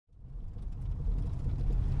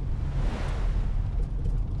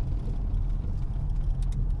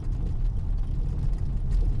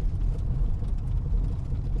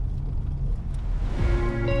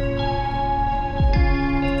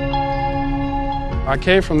I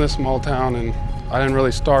came from this small town and I didn't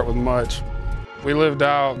really start with much. We lived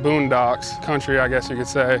out boondocks, country, I guess you could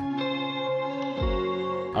say.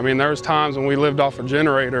 I mean, there was times when we lived off a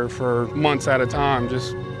generator for months at a time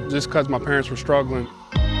just because my parents were struggling.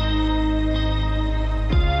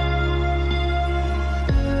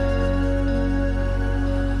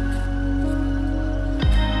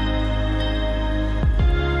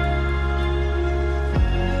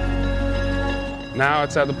 Now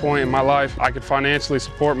it's at the point in my life I could financially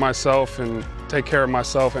support myself and take care of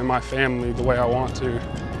myself and my family the way I want to.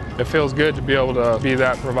 It feels good to be able to be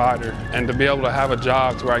that provider and to be able to have a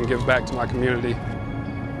job to where I can give back to my community.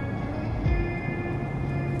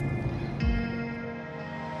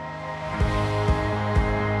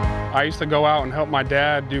 I used to go out and help my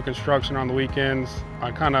dad do construction on the weekends.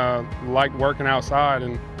 I kind of liked working outside,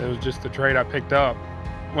 and it was just a trade I picked up.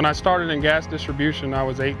 When I started in gas distribution, I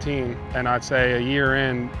was 18, and I'd say a year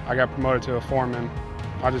in, I got promoted to a foreman.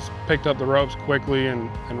 I just picked up the ropes quickly and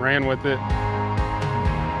ran with it.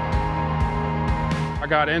 I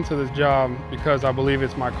got into this job because I believe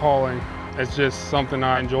it's my calling. It's just something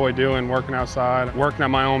I enjoy doing, working outside, working at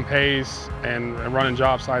my own pace, and running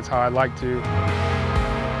job sites how I'd like to.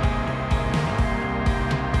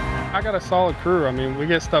 I got a solid crew. I mean, we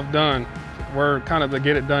get stuff done. We're kind of the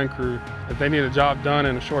get it done crew. If they need a job done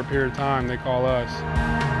in a short period of time, they call us.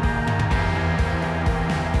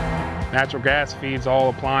 Natural gas feeds all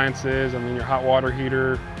appliances. I mean, your hot water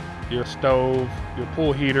heater, your stove, your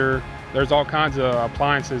pool heater. There's all kinds of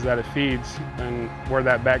appliances that it feeds, and we're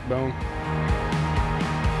that backbone.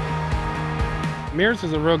 Mears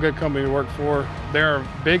is a real good company to work for. They're a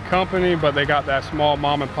big company, but they got that small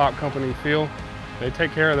mom and pop company feel. They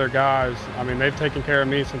take care of their guys. I mean, they've taken care of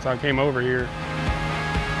me since I came over here.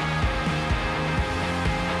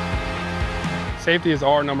 Safety is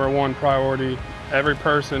our #1 priority. Every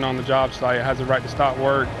person on the job site has a right to stop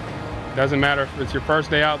work. Doesn't matter if it's your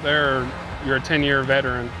first day out there or you're a 10-year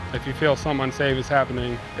veteran. If you feel something unsafe is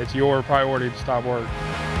happening, it's your priority to stop work.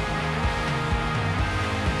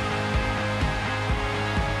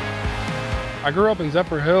 I grew up in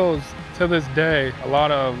Zephyrhills. To this day, a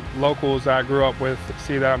lot of locals that I grew up with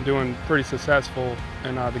see that I'm doing pretty successful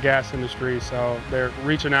in the gas industry, so they're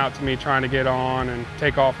reaching out to me trying to get on and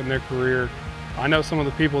take off in their career. I know some of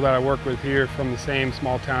the people that I work with here from the same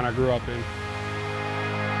small town I grew up in.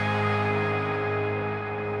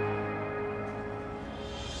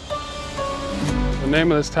 The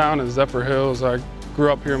name of this town is Zephyrhills. I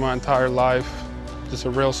grew up here my entire life. Just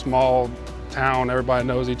a real small town, everybody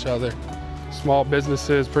knows each other. Small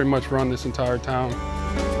businesses pretty much run this entire town.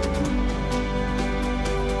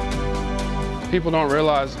 People don't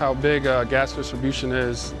realize how big gas distribution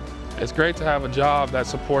is. It's great to have a job that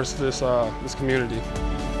supports this community.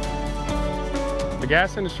 The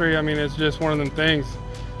gas industry, I mean, it's just one of them things.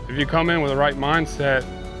 If you come in with the right mindset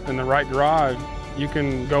and the right drive, you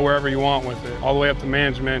can go wherever you want with it, all the way up to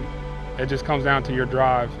management. It just comes down to your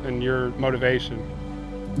drive and your motivation.